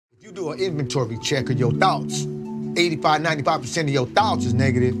You do an inventory check of your thoughts. 85, 95% of your thoughts is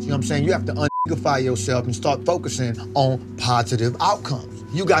negative. You know what I'm saying? You have to unify yourself and start focusing on positive outcomes.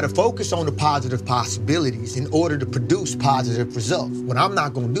 You got to focus on the positive possibilities in order to produce positive results. What I'm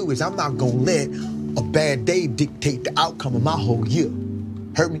not going to do is I'm not going to let a bad day dictate the outcome of my whole year.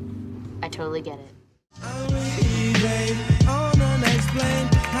 Heard me? I totally get it.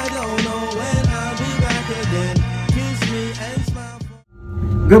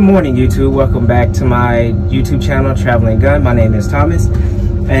 Good morning, YouTube. Welcome back to my YouTube channel, Traveling Gun. My name is Thomas,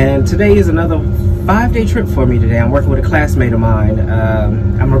 and today is another 5-day trip for me today. I'm working with a classmate of mine.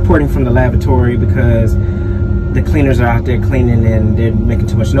 I'm reporting from the laboratory because the cleaners are out there cleaning and they're making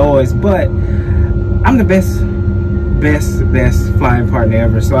too much noise, but I'm the best flying partner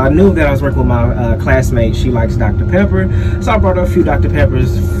ever. So I knew that I was working with my classmate. She likes Dr. Pepper, so I brought her a few Dr.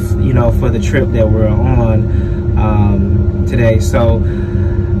 Peppers, you know, for the trip that we're on today. So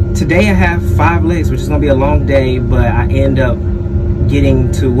today I have 5 legs, which is gonna be a long day, but I end up getting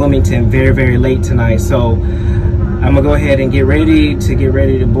to Wilmington very late tonight. So I'm gonna go ahead and get ready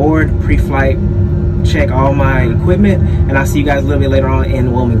to board, pre-flight, check all my equipment, and I'll see you guys a little bit later on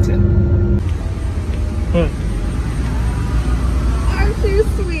in Wilmington. Aren't you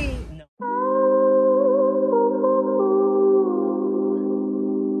sweet?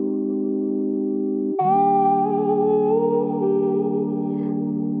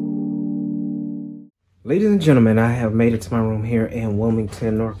 Ladies and gentlemen, I have made it to my room here in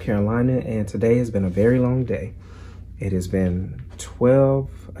Wilmington, North Carolina, and today has been a very long day. It has been a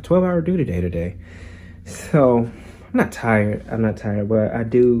 12-hour duty day today. So I'm not tired, but I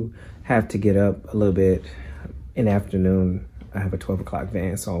do have to get up a little bit in the afternoon. I have a 12 o'clock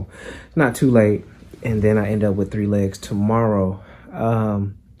van, so it's not too late. And then I end up with 3 legs tomorrow.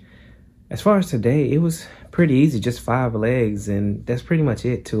 As far as today, it was pretty easy, just 5 legs, and that's pretty much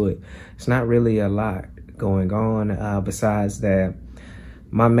it to it. It's not really a lot going on besides that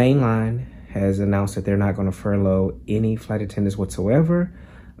my main line has announced that they're not going to furlough any flight attendants whatsoever,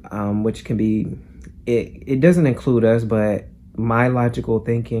 which can be, it doesn't include us, but my logical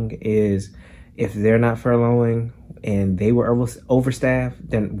thinking is if they're not furloughing and they were overstaffed,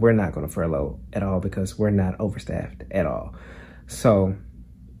 then we're not going to furlough at all because we're not overstaffed at all. So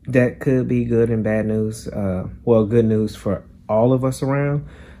that could be good and bad news. Well, good news for all of us around.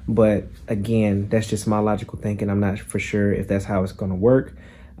 But again, that's just my logical thinking. I'm not for sure if that's how it's going to work.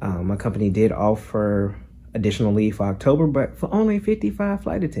 My company did offer additional leave for October, but for only 55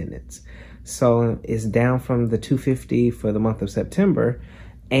 flight attendants. So it's down from the 250 for the month of September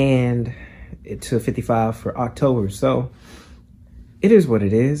and to 55 for October. So it is what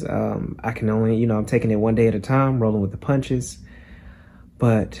it is. I can only, you know, I'm taking it one day at a time, rolling with the punches.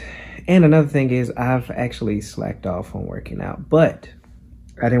 But, and another thing is I've actually slacked off on working out, but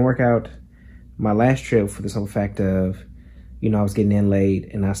I didn't work out my last trip for the simple fact of, you know, I was getting in late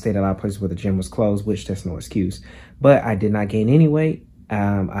and I stayed at a lot of places where the gym was closed, which that's no excuse. But I did not gain any weight.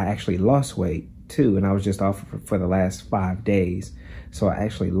 I actually lost weight too, and I was just off for the last 5 days. So I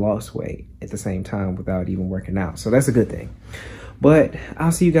actually lost weight at the same time without even working out. So that's a good thing. But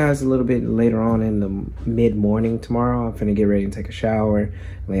I'll see you guys a little bit later on in the mid-morning tomorrow. I'm finna get ready and take a shower,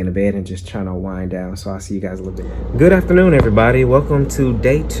 lay in the bed, and just trying to wind down. So I'll see you guys a little bit. Good afternoon, everybody. Welcome to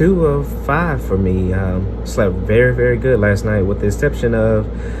day 2 of 5 for me. Slept very good last night, with the exception of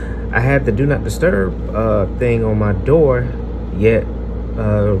I had the do not disturb thing on my door, yet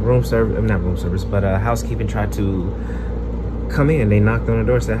housekeeping tried to come in. They knocked on the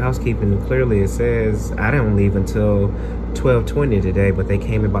door, said housekeeping. Clearly it says I didn't leave until 12:20 today, but they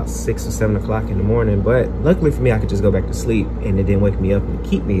came about 6 or 7 o'clock in the morning. But luckily for me, I could just go back to sleep and it didn't wake me up and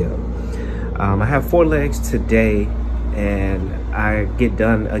keep me up. I have 4 legs today and I get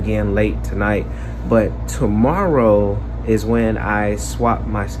done again late tonight, but tomorrow is when I swap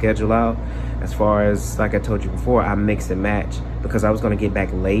my schedule out. As far as, like I told you before, I mix and match because I was going to get back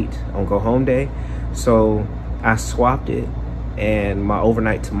late on go home day, so I swapped it, and my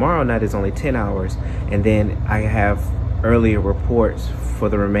overnight tomorrow night is only 10 hours, and then I have earlier reports for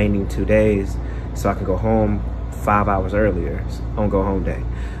the remaining 2 days, so I can go home 5 hours earlier on go home day.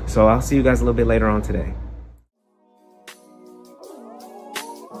 So I'll see you guys a little bit later on today.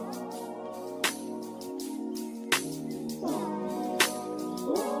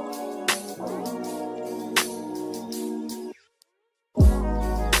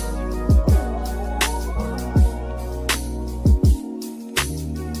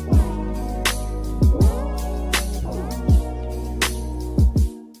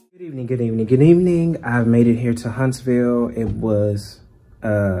 Good evening. I've made it here to Huntsville. It was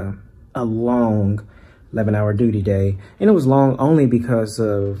a long 11-hour duty day, and it was long only because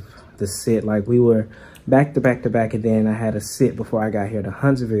of to sit. Like we were back to back to back, and then I had to sit before I got here to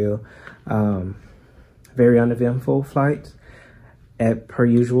Huntsville. Very uneventful flight per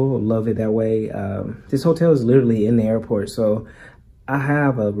usual. Love it that way. This hotel is literally in the airport, so I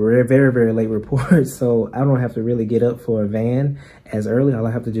have a very, very late report, so I don't have to really get up for a van as early. All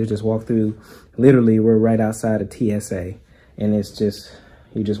I have to do is just walk through. Literally, we're right outside of TSA, and it's just,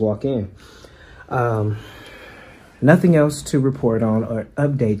 you just walk in. Nothing else to report on or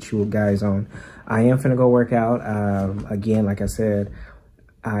update you guys on. I am finna go work out. Again, like I said,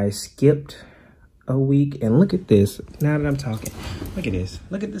 I skipped a week, and look at this. Now that I'm talking, look at this.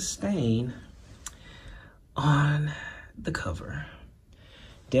 Look at the stain on the cover.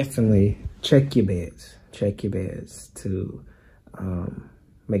 Definitely check your beds. Check your beds to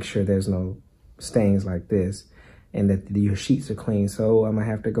make sure there's no stains like this, and that your sheets are clean. So I'm gonna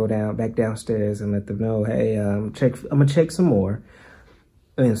have to go back downstairs and let them know, hey, I'm gonna check some more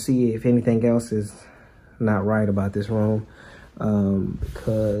and see if anything else is not right about this room,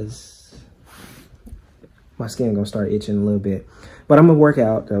 because my skin gonna start itching a little bit. But I'm gonna work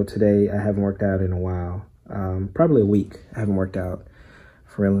out though today. I haven't worked out in a while, probably a week. I haven't worked out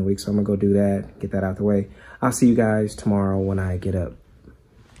for real in a week, so I'm gonna go do that, get that out the way. I'll see you guys tomorrow when I get up.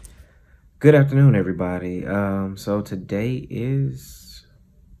 Good afternoon, everybody. So today is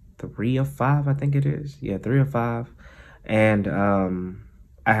 3 of 5, I think it is. Yeah, 3 of 5. And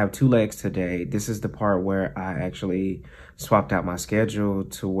I have 2 legs today. This is the part where I actually swapped out my schedule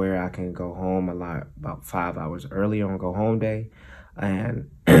to where I can go home about 5 hours earlier on go home day. And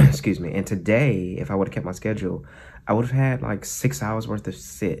excuse me. And today, if I would have kept my schedule, I would have had like 6 hours worth of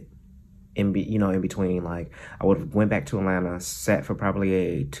sit in between. Like I would have went back to Atlanta, sat for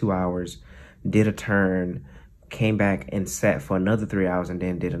probably 2 hours, did a turn, came back and sat for another 3 hours, and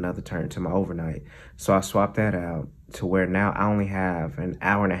then did another turn to my overnight. So I swapped that out to where now I only have an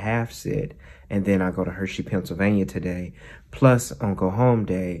hour and a half sit, and then I go to Hershey, Pennsylvania today. Plus on go home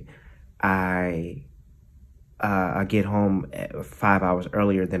day, I get home 5 hours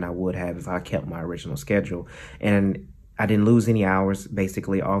earlier than I would have if I kept my original schedule. And I didn't lose any hours.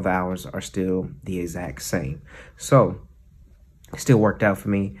 Basically, all the hours are still the exact same. So it still worked out for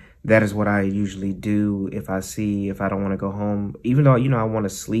me. That is what I usually do if I don't want to go home, even though, I want to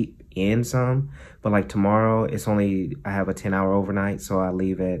sleep in some. But like tomorrow, I have a 10-hour overnight, so I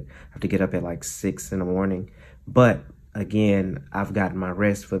have to get up at like 6 in the morning. But again, I've gotten my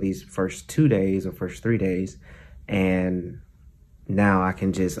rest for these first 2 days or first 3 days, and now I'll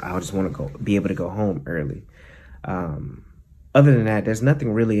just want to be able to go home early. Other than that, there's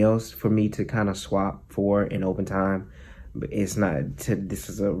nothing really else for me to kind of swap for in open time. But this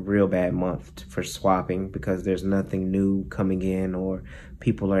is a real bad month for swapping because there's nothing new coming in or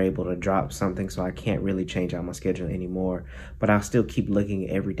people are able to drop something, so I can't really change out my schedule anymore. But I'll still keep looking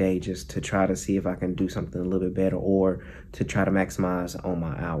every day just to try to see if I can do something a little bit better or to try to maximize on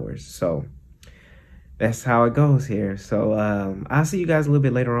my hours. So that's how it goes here. So I'll see you guys a little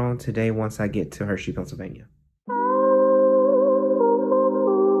bit later on today once I get to Hershey, Pennsylvania.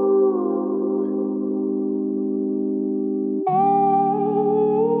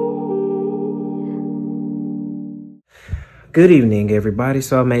 Good evening, everybody.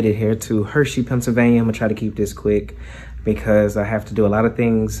 So I made it here to Hershey, Pennsylvania. I'm gonna try to keep this quick because I have to do a lot of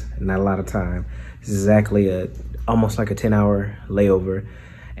things, not a lot of time. This is exactly almost like a 10-hour layover.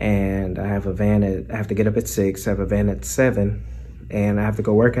 And I have a van I have to get up at 6, I have a van at 7, and I have to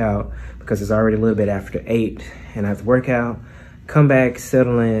go work out because it's already a little bit after 8. And I have to work out, come back,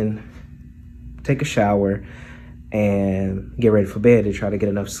 settle in, take a shower, and get ready for bed to try to get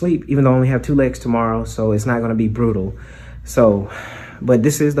enough sleep, even though I only have 2 legs tomorrow, so it's not gonna be brutal. So, but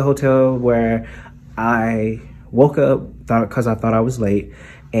this is the hotel where I woke up because I thought I was late,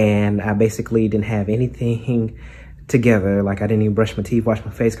 and I basically didn't have anything together. Like I didn't even brush my teeth, wash my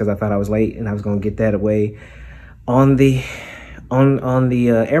face because I thought I was late, and I was gonna get that away on the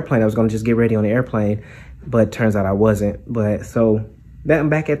airplane. I was gonna just get ready on the airplane, but turns out I wasn't. But so I'm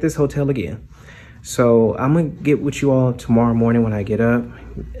back at this hotel again. So I'm gonna get with you all tomorrow morning when I get up.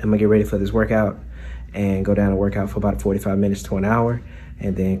 I'm gonna get ready for this workout and go down and work out for about 45 minutes to an hour,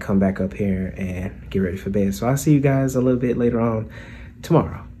 and then come back up here and get ready for bed. So I'll see you guys a little bit later on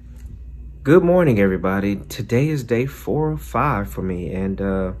tomorrow. Good morning, everybody. Today is day 4 of 5 for me, and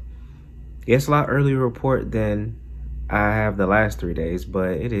it's a lot earlier report than I have the last 3 days, but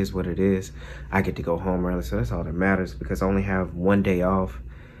it is what it is. I get to go home early, so that's all that matters, because I only have 1 day off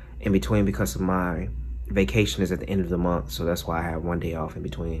in between because of my vacation is at the end of the month, so that's why I have 1 day off in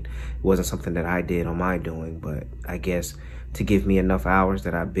between. It wasn't something that I did on my doing, but I guess to give me enough hours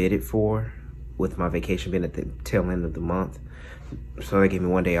that I bidded for, with my vacation being at the tail end of the month, So they gave me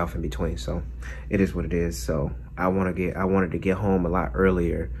 1 day off in between. So it is what it is. So I wanted to get home a lot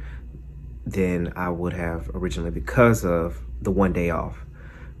earlier than I would have originally because of the 1 day off.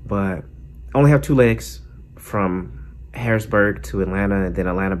 But I only have 2 legs from Harrisburg to Atlanta, and then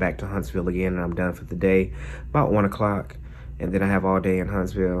Atlanta back to Huntsville again, and I'm done for the day about 1 o'clock. And then I have all day in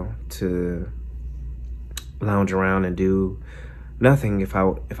Huntsville to lounge around and do nothing if I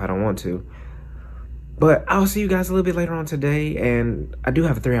don't want to. But I'll see you guys a little bit later on today, and I do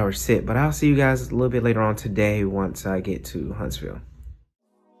have a 3-hour sit, but I'll see you guys a little bit later on today once I get to Huntsville.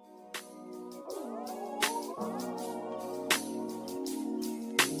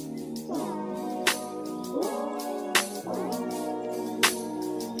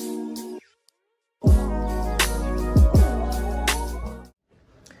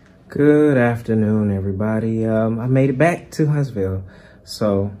 Good afternoon, everybody. I made it back to Huntsville.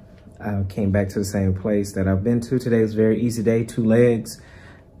 So I came back to the same place that I've been to. Today was a very easy day, 2 legs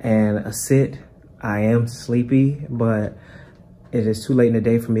and a sit. I am sleepy, but it is too late in the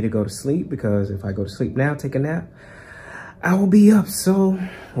day for me to go to sleep, because if I go to sleep now, take a nap, I will be up. So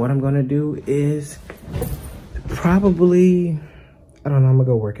what I'm gonna do is probably, I don't know, I'm gonna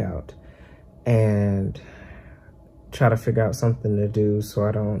go work out and try to figure out something to do so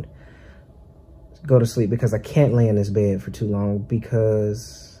I don't go to sleep, because I can't lay in this bed for too long,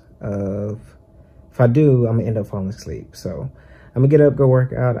 because if I do, I'm gonna end up falling asleep. So I'm gonna get up, go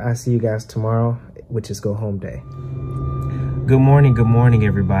work out. I see you guys tomorrow, which is go home day. Good morning,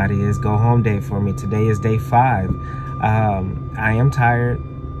 everybody. It's go home day for me. Today is day 5. I am tired.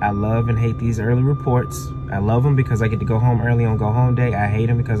 I love and hate these early reports. I love them because I get to go home early on go home day. I hate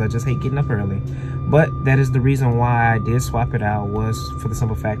them because I just hate getting up early. But that is the reason why I did swap it out, was for the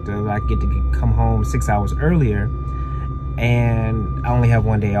simple fact of I get to come home 6 hours earlier, and I only have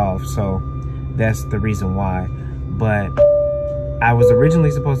 1 day off. So that's the reason why. But I was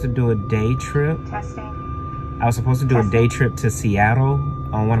originally supposed to do a day trip. I was supposed to do a day trip to Seattle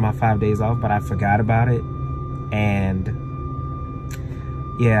on one of my 5 days off, but I forgot about it. And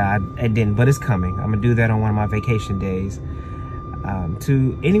yeah, I didn't, but it's coming. I'm gonna do that on one of my vacation days.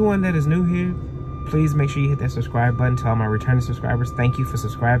 To anyone that is new here, please make sure you hit that subscribe button. To all my returning subscribers, thank you for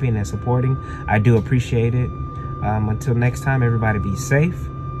subscribing and supporting. I do appreciate it. Until next time, everybody be safe.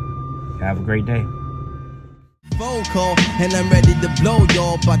 Have a great day. Phone call, and I'm ready to blow,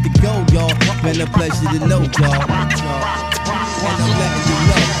 y'all. About to go, y'all. Been a pleasure to know, y'all. And I'm letting you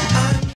know.